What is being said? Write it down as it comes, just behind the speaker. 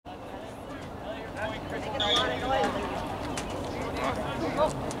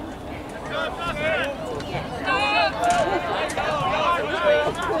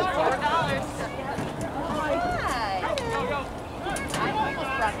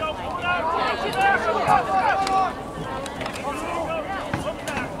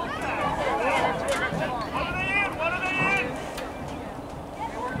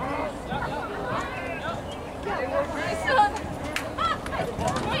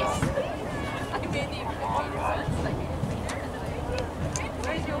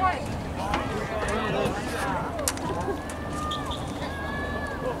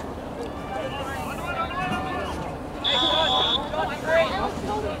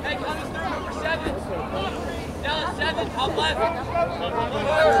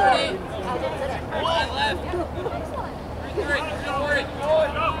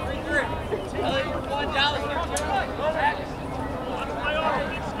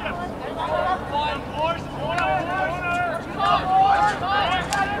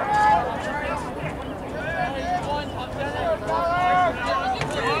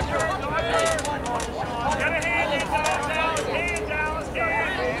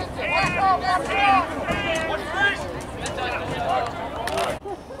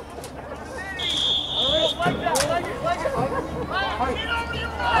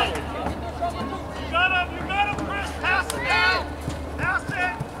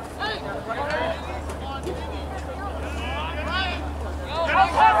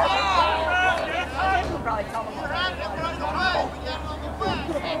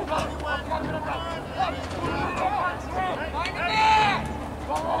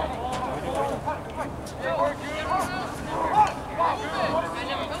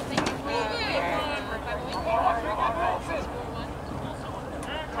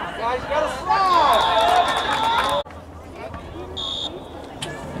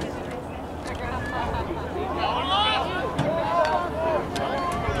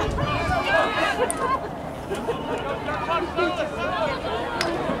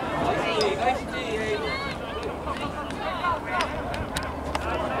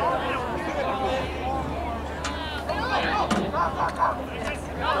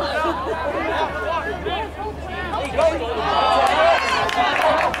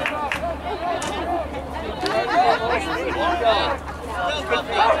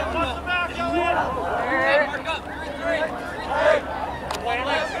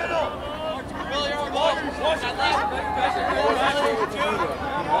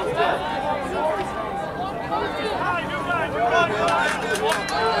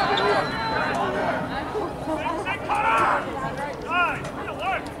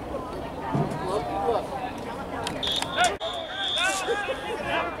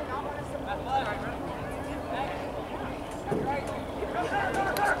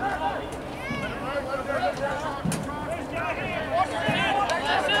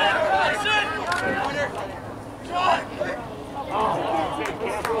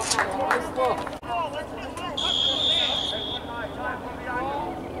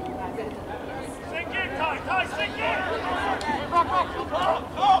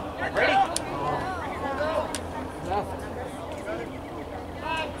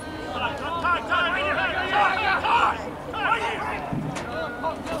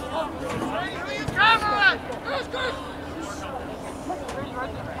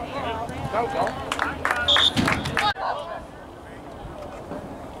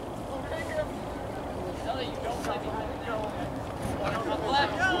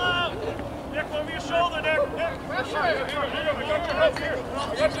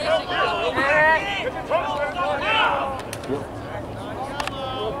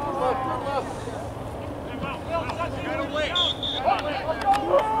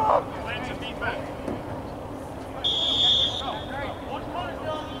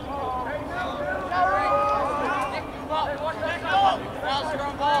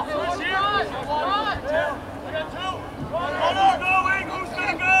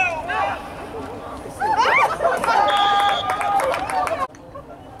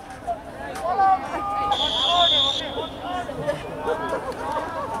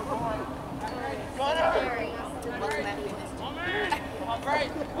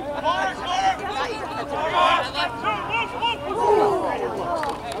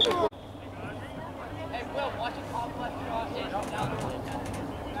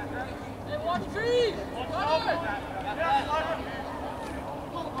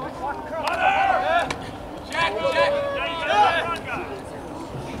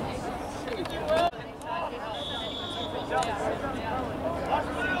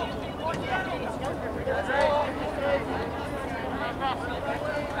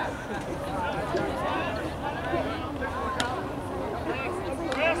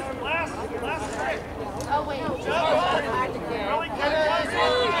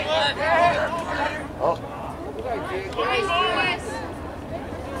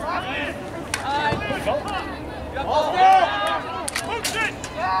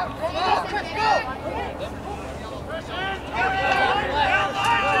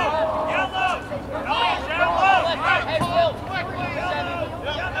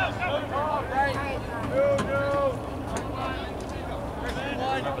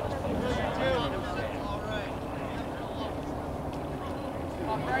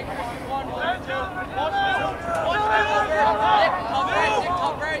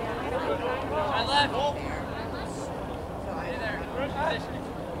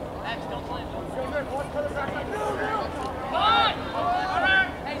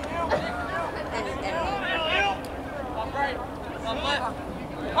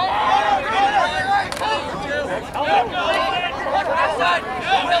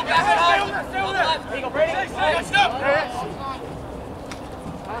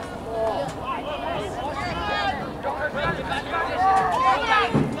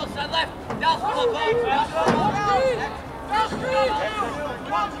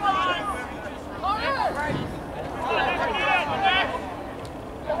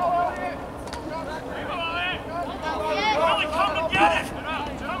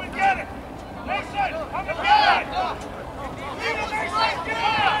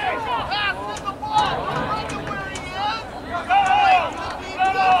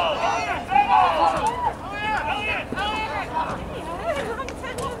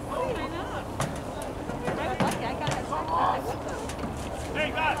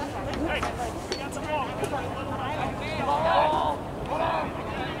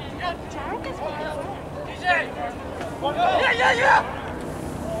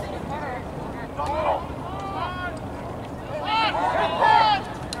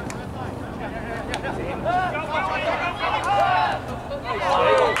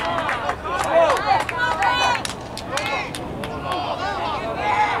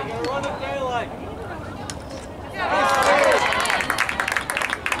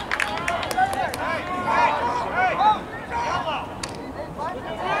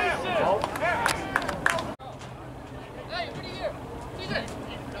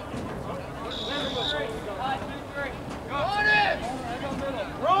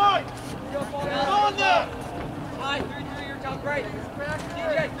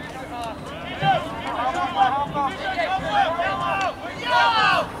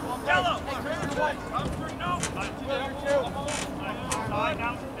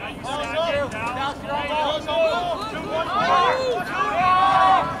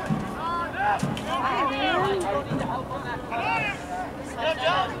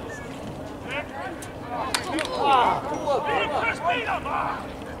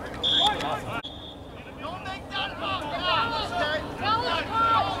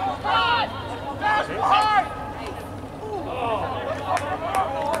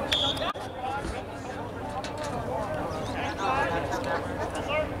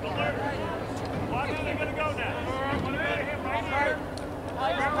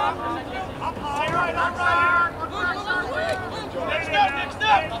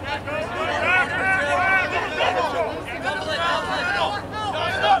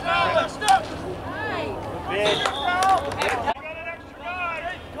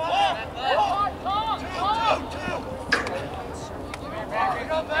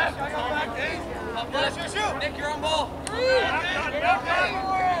Nick, you're on ball.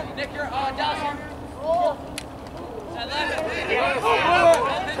 Nick, you're down.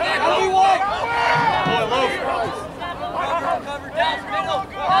 Cover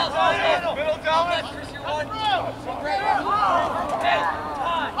down, middle, down, left, Chris, you're one. Great. Hey,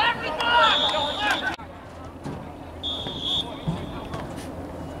 time.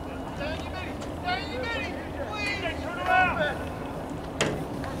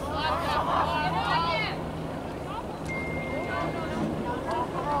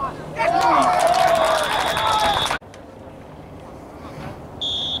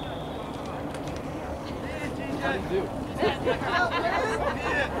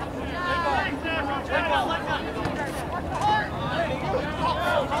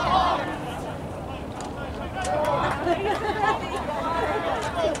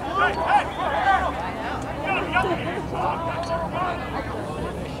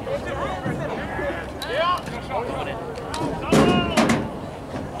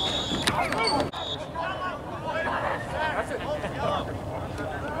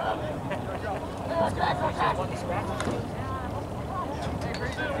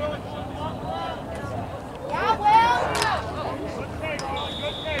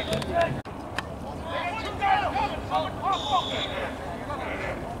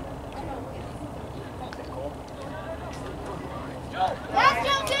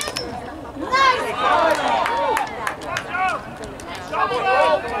 Nice!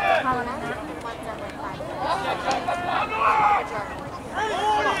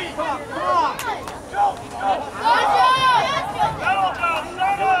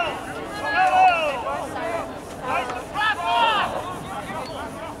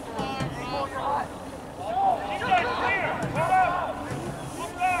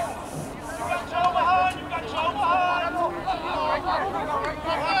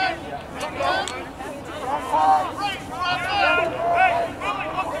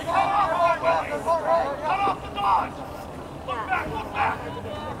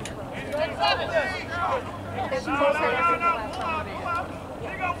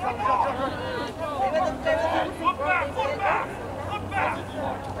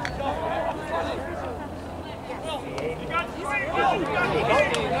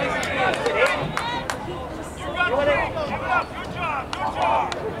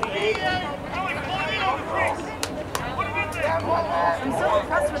 I'm so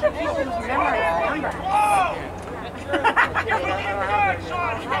impressed with the people who remember his number.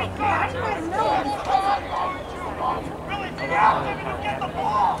 Get the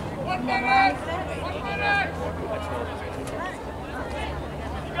ball! 1 minute! 1 minute!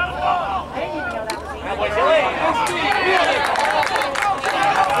 You got a ball! I didn't even know that was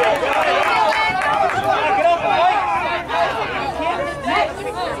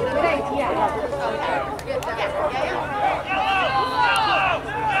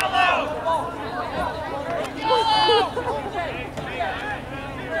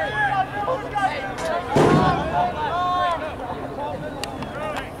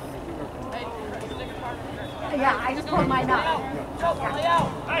yeah, I just pulled mine up.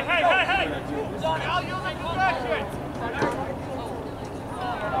 Hey, hey, hey, hey! Al, you'll make possession!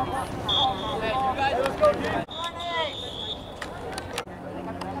 Hey, you guys, let's go, dude.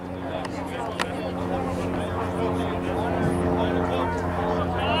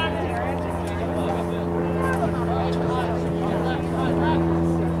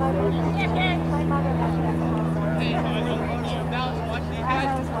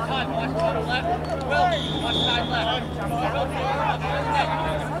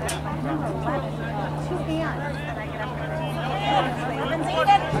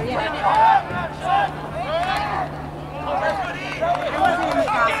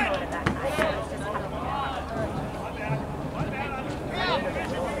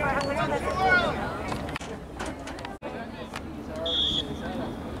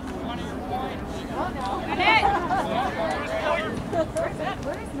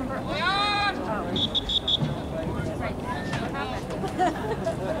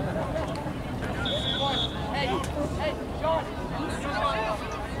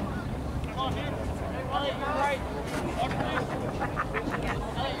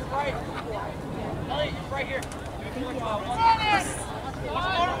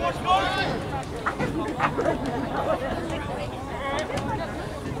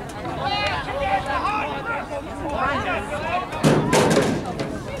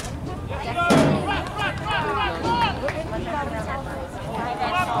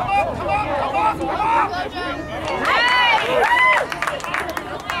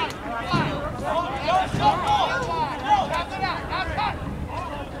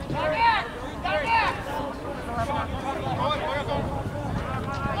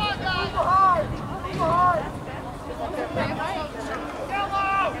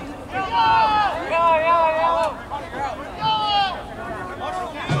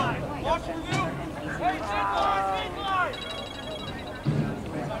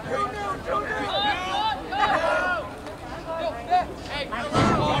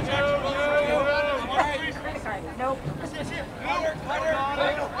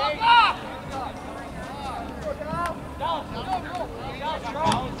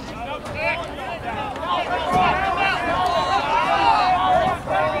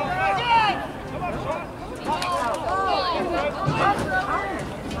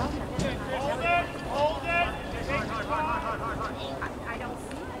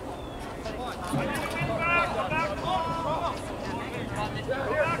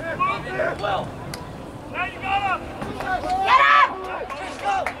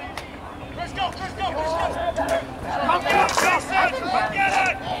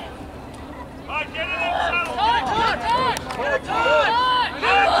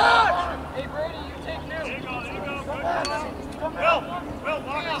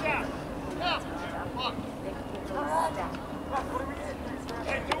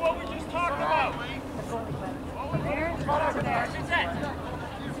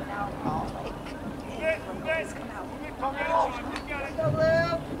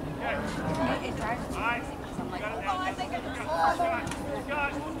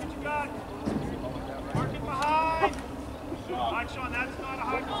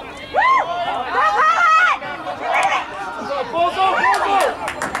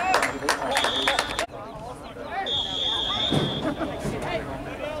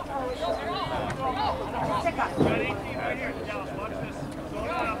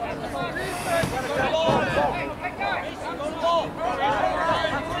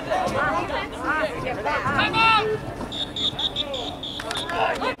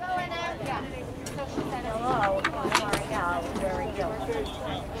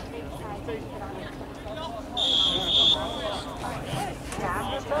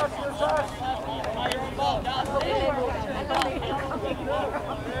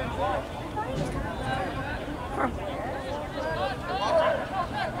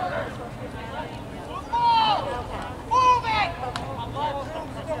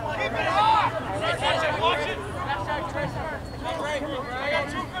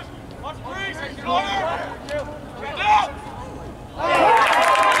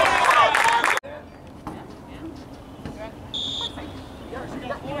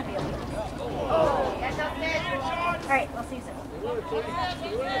 Alright, we'll see you soon.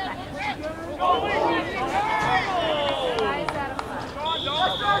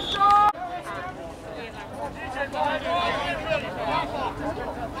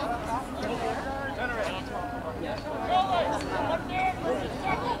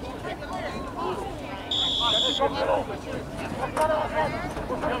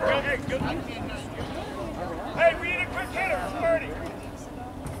 Hey, we need a quick hitter, 30.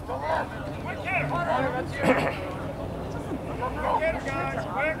 Quick hitter. Quick hitter, guys,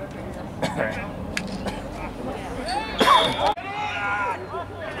 quick.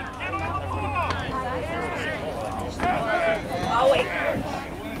 Get on the ball. Oh, wait.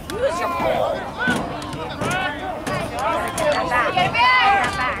 Use your ball. Get back. Get back.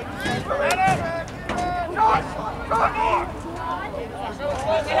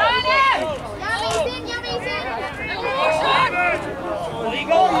 Get on him! Yummy's in! Where you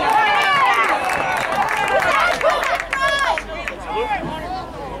going?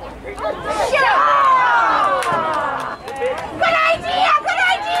 Good idea! Good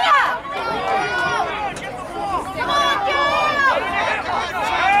idea! Come on,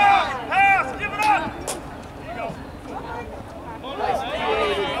 Pass! Give it up! There you go.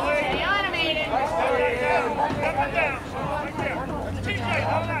 Stay animated. Step it down. Right there. TJ,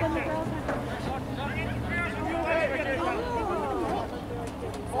 hold that kid. He interferes with you.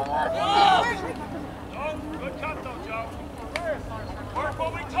 Good cut though, Joe. Work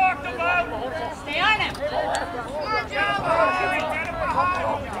what we talked about. Stay on him. Come on, Joe. Get it behind.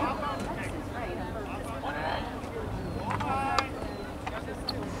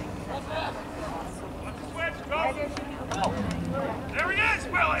 Switch, go. There he is,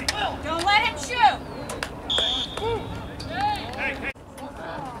 Willie. Don't let him shoot. Hey, hey.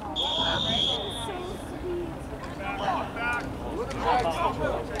 Back.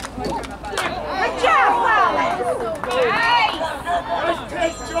 Good job, Wallace. Nice.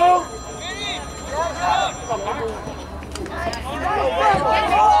 Take Joe. Go, Mason,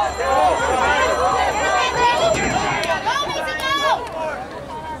 go.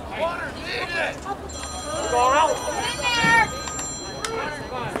 Get in there.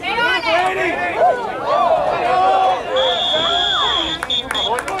 Stay on it.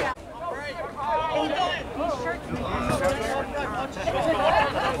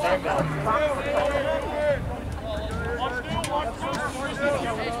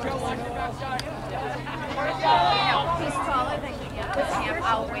 He's taller than you. The camp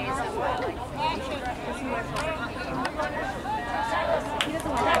outweighs him by like. He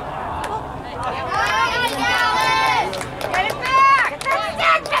doesn't want to. Get it back. Get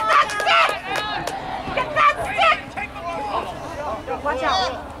that stick. Get that stick. Watch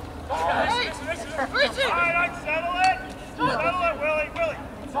out. All right, settle it. Settle it, Willie. Willie.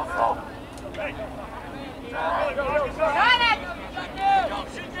 Hey. Willie, knock us out. Got it.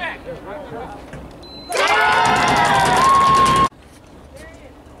 Shoot Jack.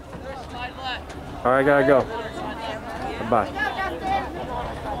 All right, gotta go. Bye.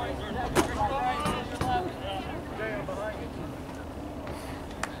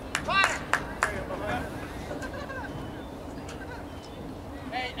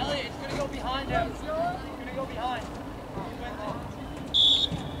 Hey, Elliot, it's gonna go behind him. It's gonna go behind.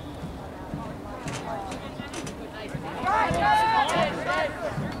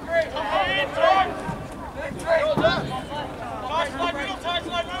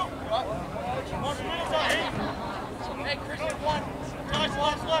 Hey, Christian, one. Josh,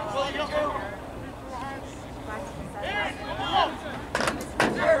 left, Will you go? Hey, come on.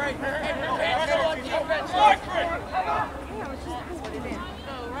 Right,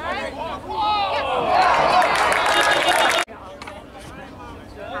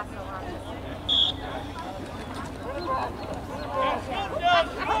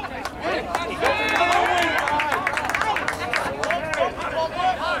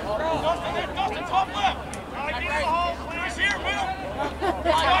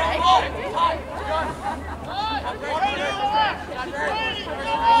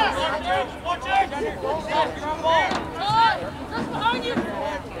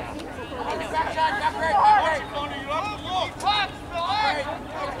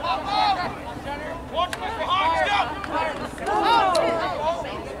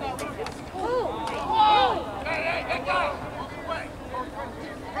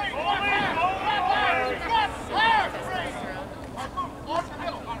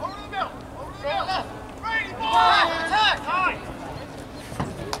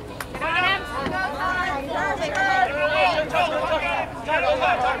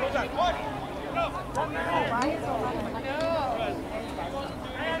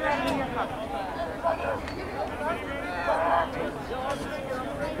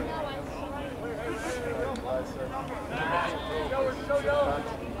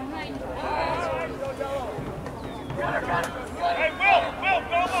 Hey, Will,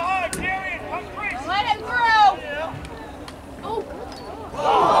 go behind, carry it, come crease. Let him through.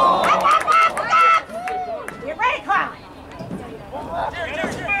 Get ready, Carl. Get a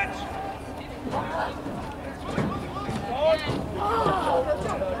switch.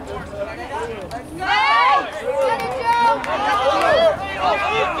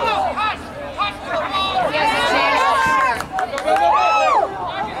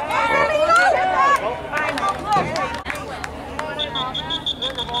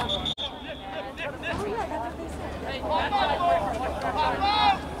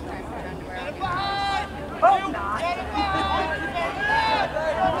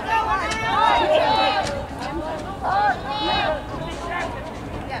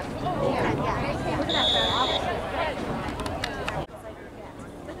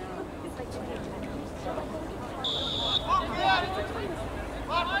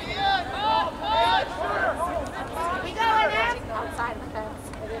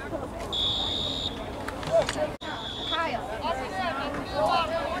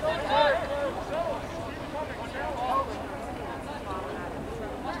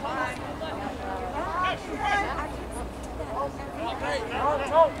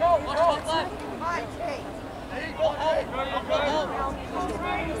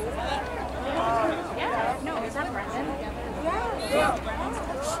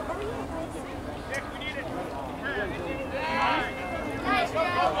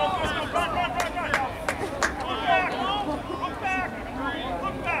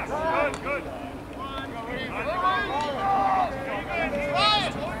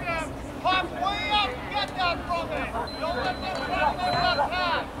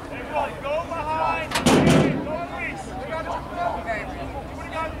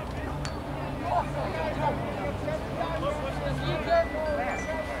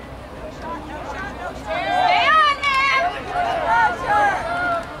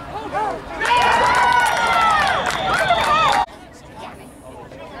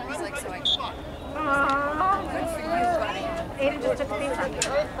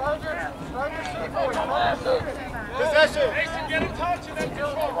 Possession. Mason, get a touch and then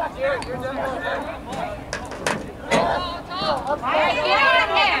control. Get on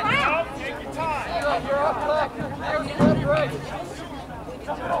him. Take your time. You're up back.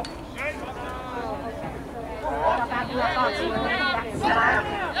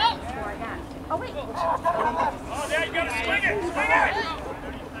 Oh, wait. Oh, there you go. Swing it. Swing it.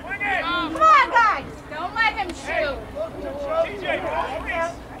 Swing it. Come on, guys. Don't let him shoot. TJ, go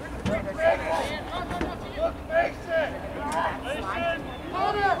Reese. Look, Mason. Mason.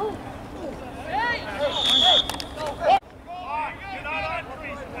 Hold it. Hey. You're not on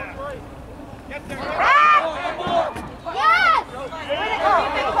Reese now. Get there. Yes! Way to go.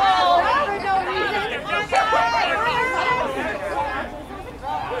 For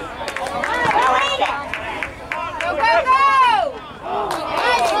no reason. Go, go, go!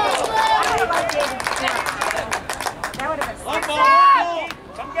 That would have been six.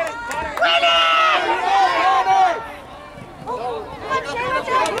 Come get it, Connor. Win it!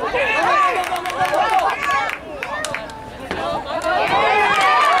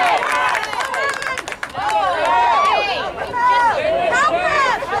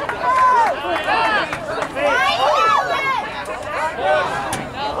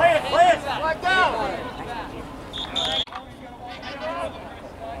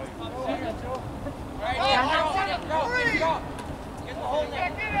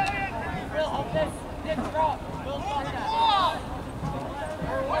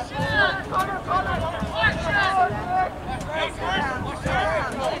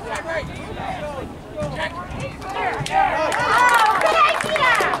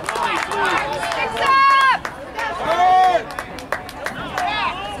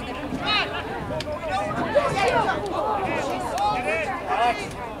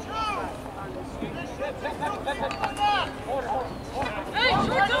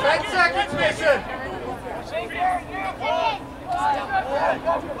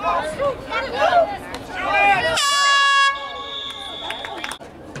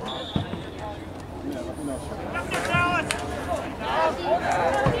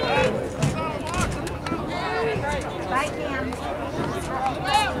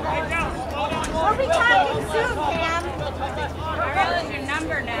 We'll be talking soon, Cam. Carl is your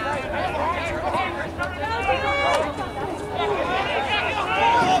number now.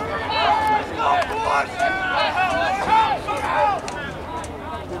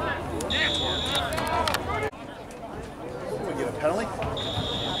 Yeah.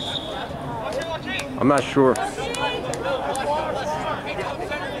 I'm not sure.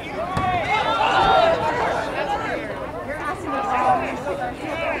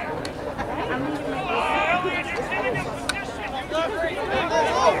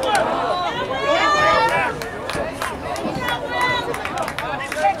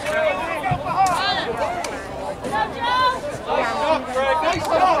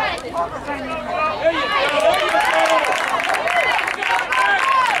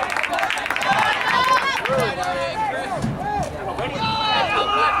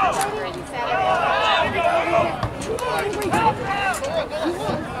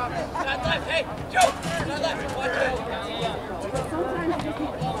 Hey, Joe! Left, watch it!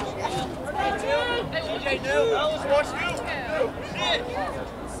 TJ, new! Alice, watch you! Sit!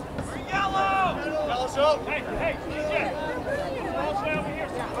 Yellow! Yellow's up! Hey, hey, TJ! Ball's over here.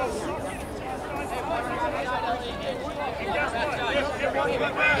 Hey, guess what? Get one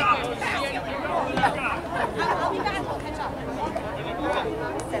back up!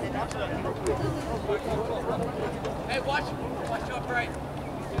 Hey, watch your right.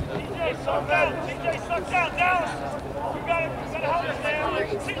 TJ, suck out! TJ, suck out! Dallas! You gotta help us there!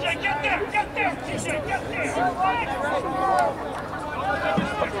 TJ, get there! Get there! TJ, get there!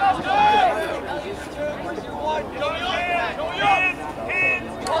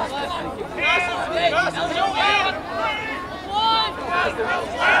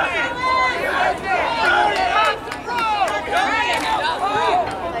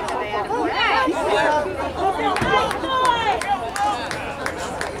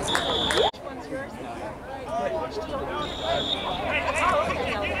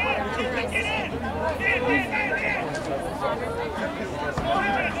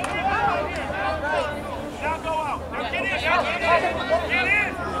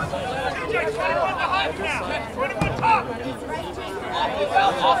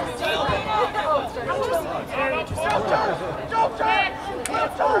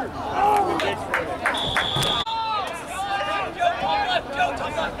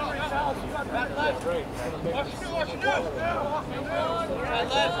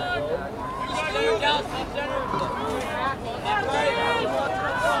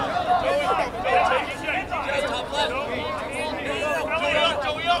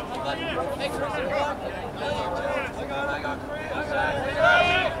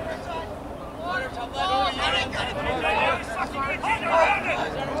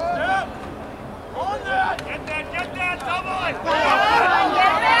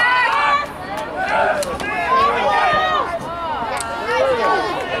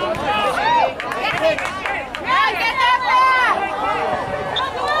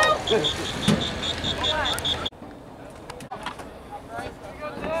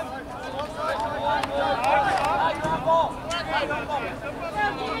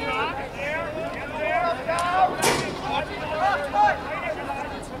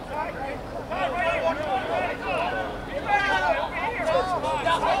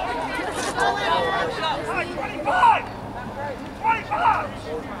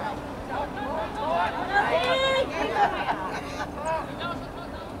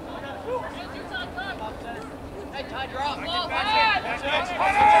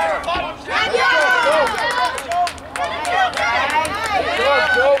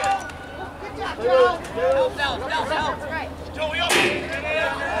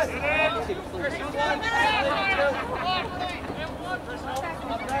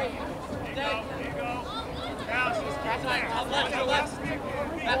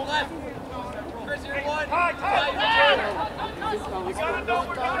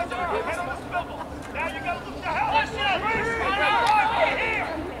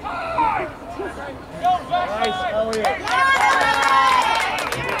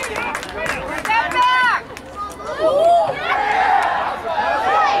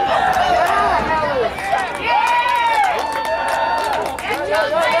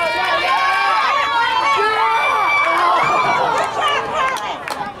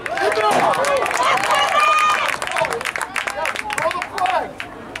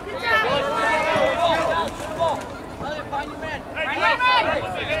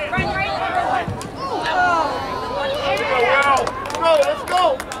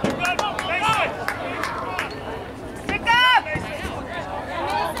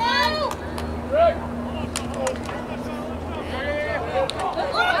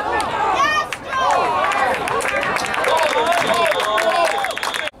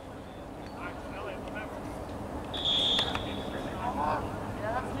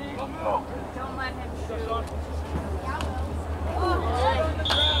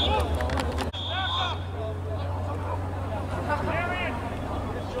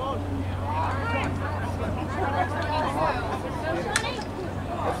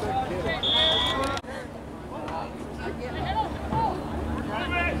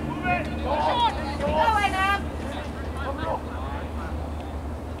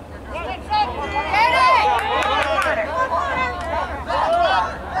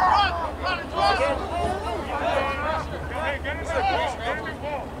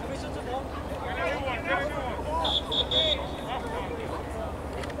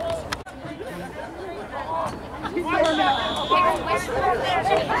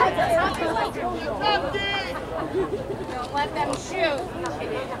 let them shoot.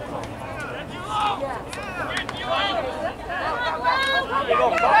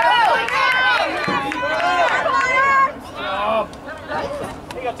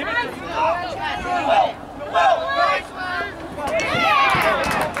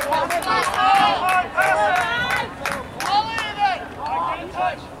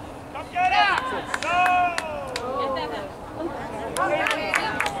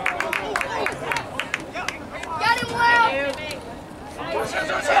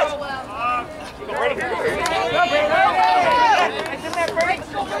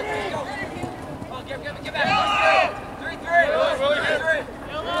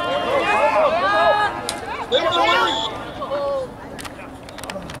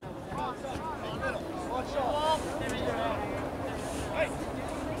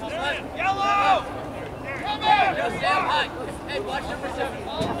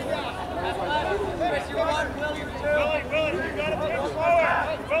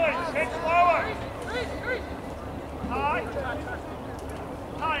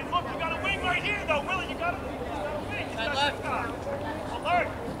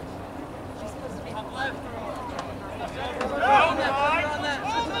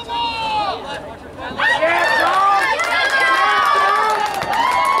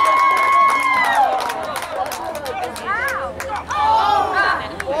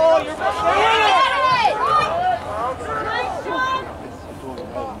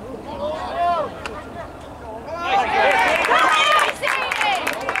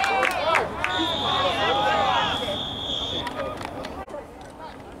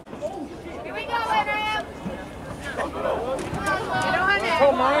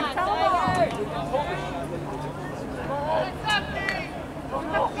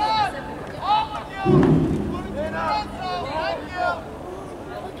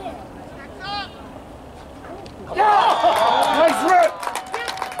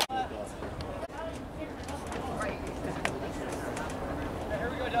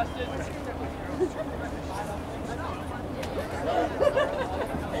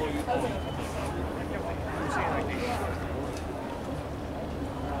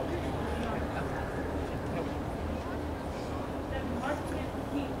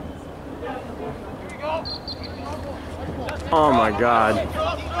 Oh my God.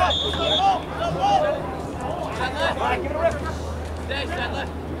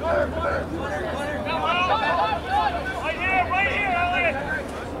 Right here, Elliot.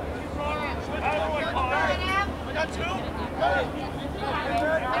 I got two.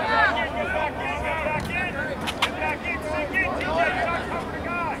 Get back in, sink in, TJ, you're not covering the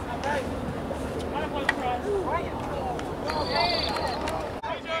guy.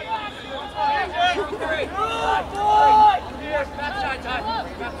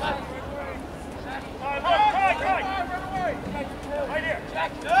 Right here.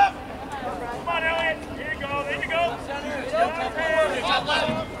 Come on, Elliot. Here you go. There you go.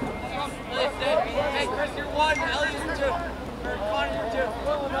 Hey, Chris, you're one. Elliot, you're two. Or Connor, you're two.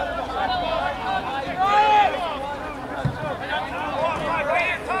 Right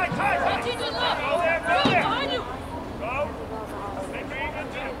here. Tie. Go there. Go. Make it even,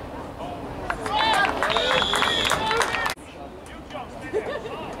 too. You jump. Stay there.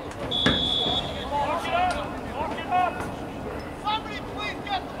 Lock it up. Somebody please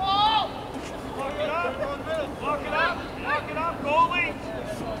get the ball. Lock it up. Goalie.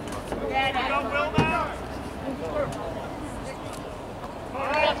 You got Will now. All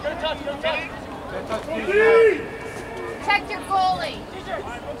right. Good touch. Check your goalie. All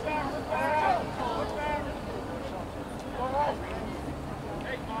right, look back.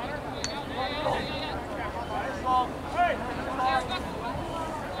 Hey, Connor. Hey.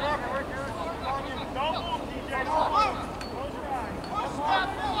 Don't move, DJ. Don't move. Close your eyes. Push that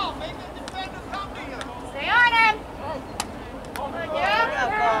ball. Make the defender come to you. Stay on him.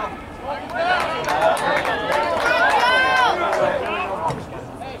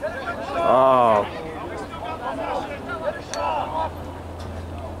 Oh.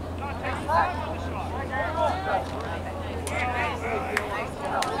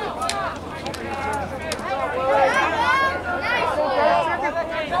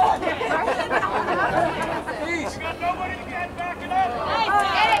 Nobody can back it up.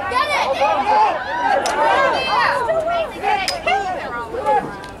 Get it.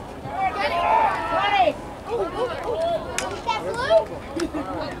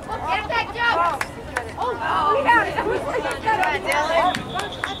 Get that jump! Oh, we got it.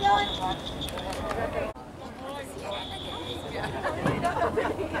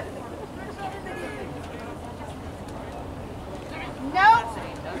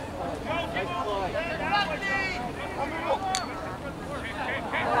 Nope.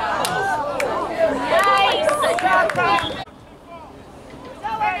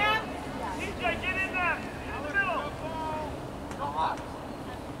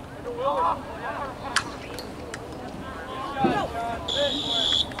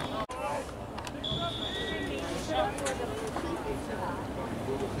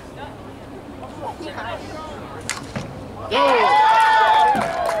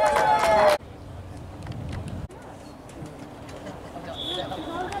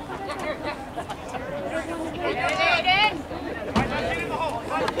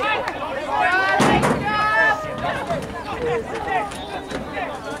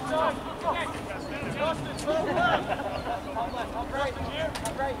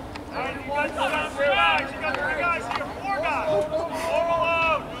 You got 3 guys. You got 3 guys here. 4 guys. Overload.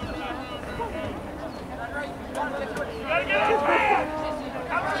 You gotta get on man.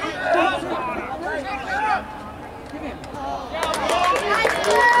 Have 2 fouls on him.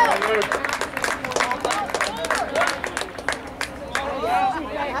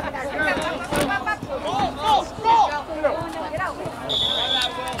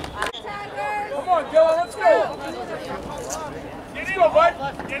 Come on, Dylan, let's go. Get in the hole.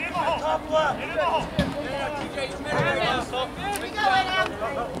 Get in the hole. Top left. Get in the hole.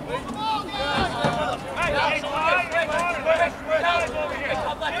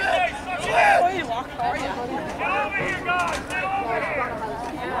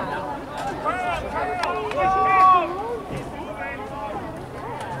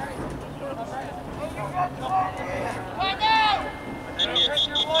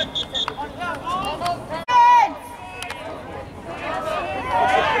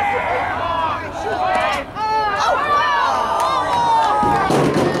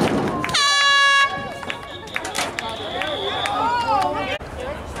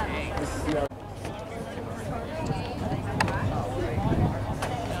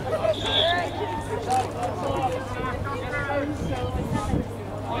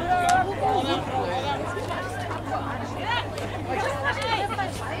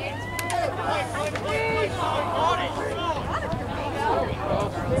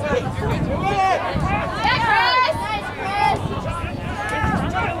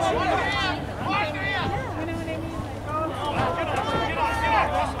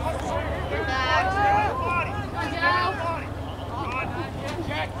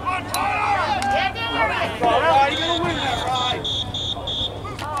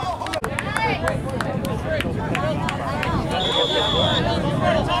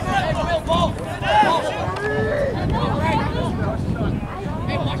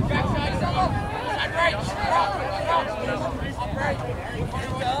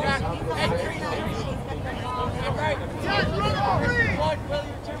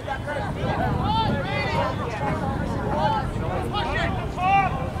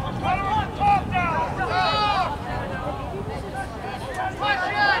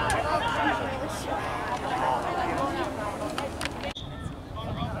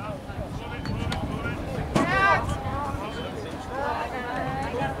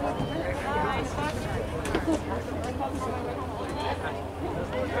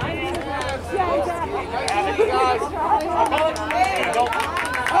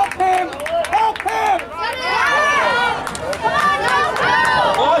 Help him! Help him!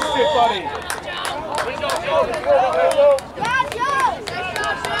 Lost it, buddy.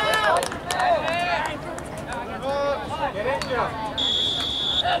 Get in, Joe.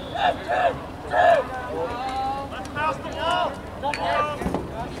 Let's pass the ball.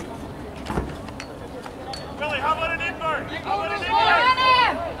 Billy, how about an invert? How about an invert?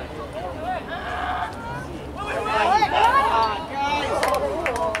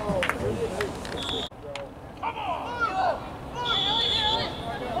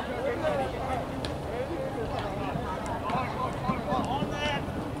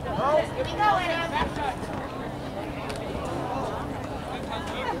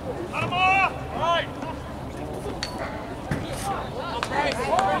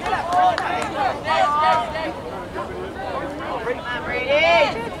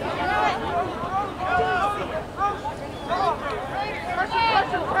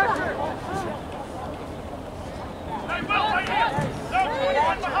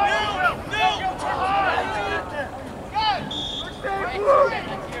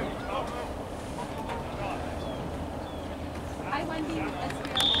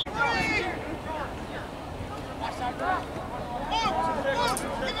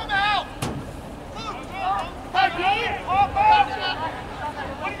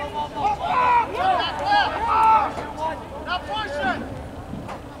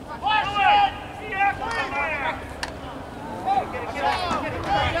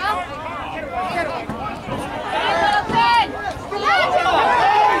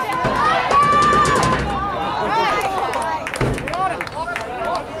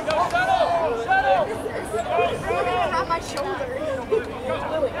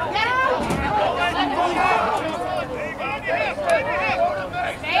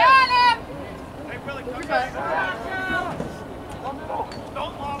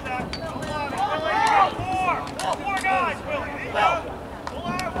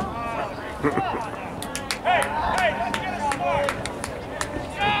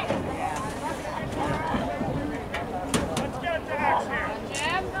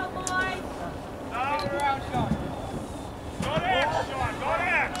 Go to X, Sean. Go to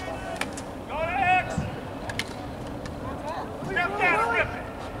X.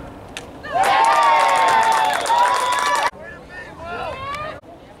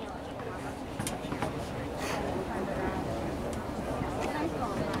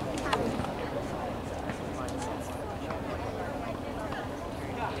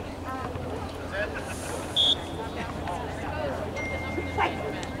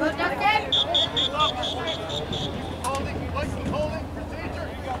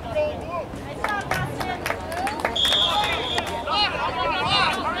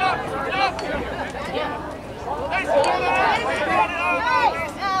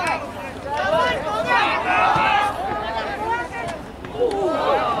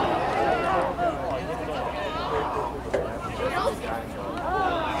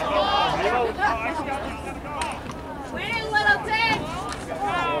 Win it, Littleton!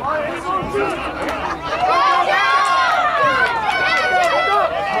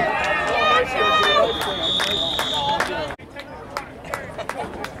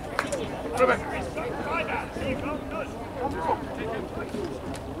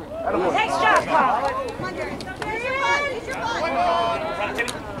 Next shot, Paul.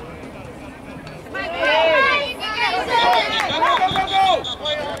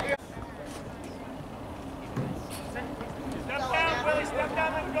 Step down, Willie. Step down,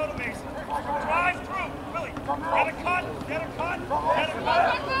 then go to Mason. Drive through, Willie. Get a cut. Get a cut. Get a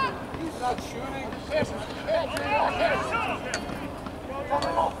cut. He's not shooting.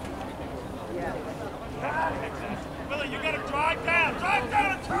 Willie, you got to drive down. Drive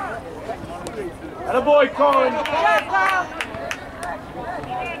down and turn. Attaboy, Colin. Good job, Paul.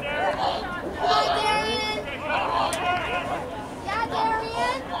 Keep it in there. Yeah,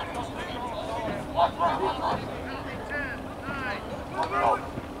 Darian.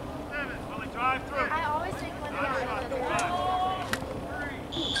 Willie, drive through. I always take one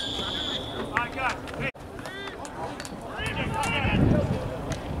All right, guys. Hey.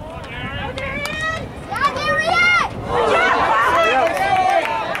 Yeah, Darian. Good job,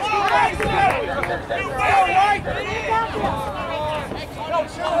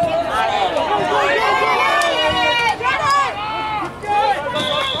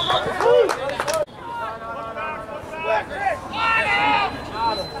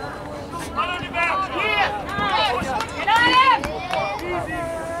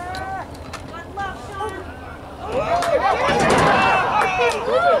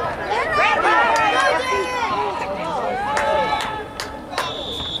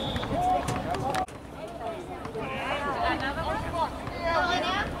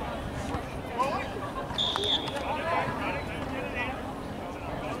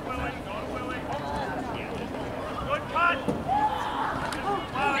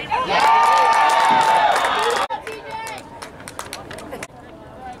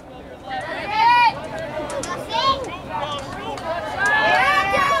 Good cut.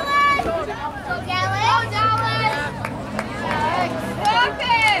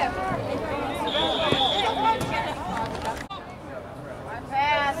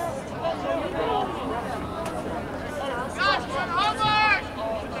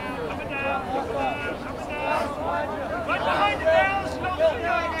 Right behind the Dallas.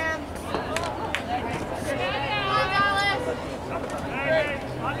 Hey,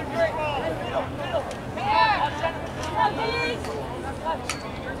 under control.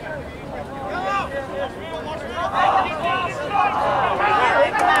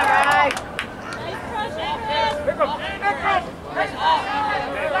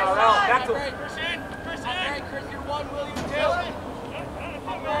 Chris, you're one, Willie, two.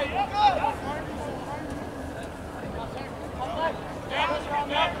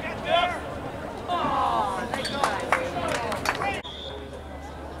 Get there.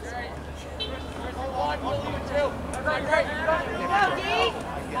 One, Willie, two. Right, right. Go, D.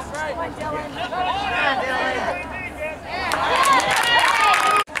 That's right. Come on, Dylan. Come on, Dylan.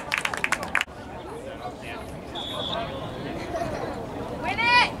 Win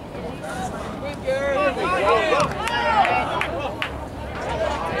it!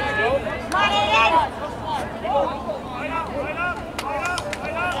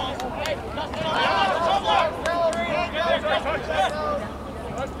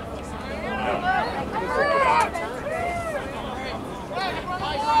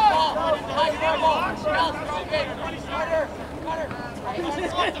 High ball.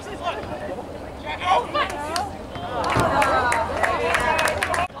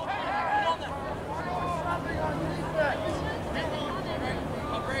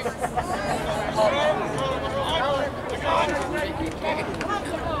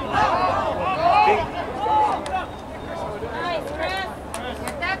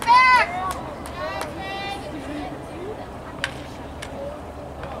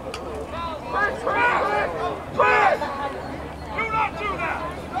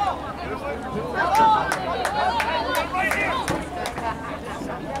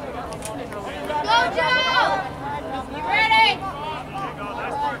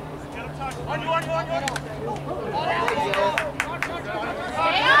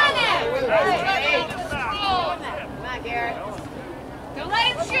 Let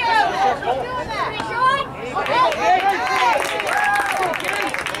him shoot! Pretty short!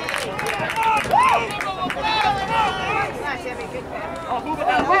 Nice, Abby, good pass. Move it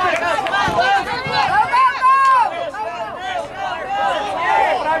down, move it down.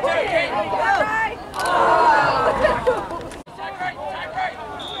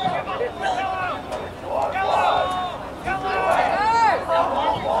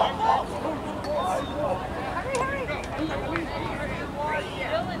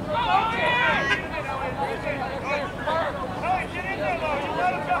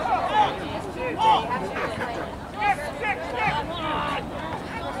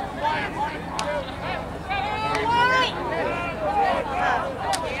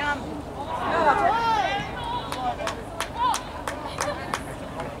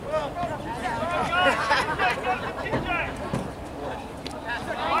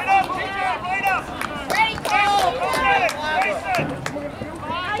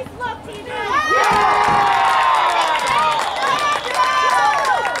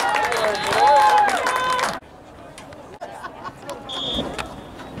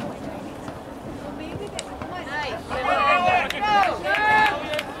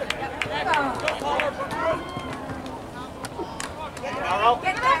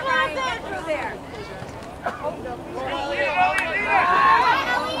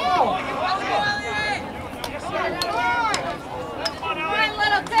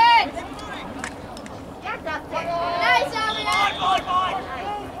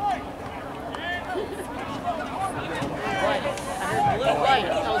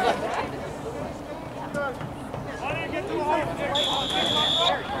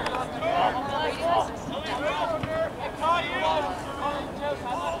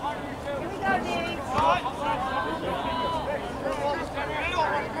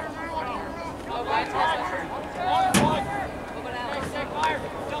 Fire!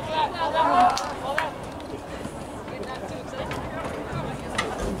 Jump that!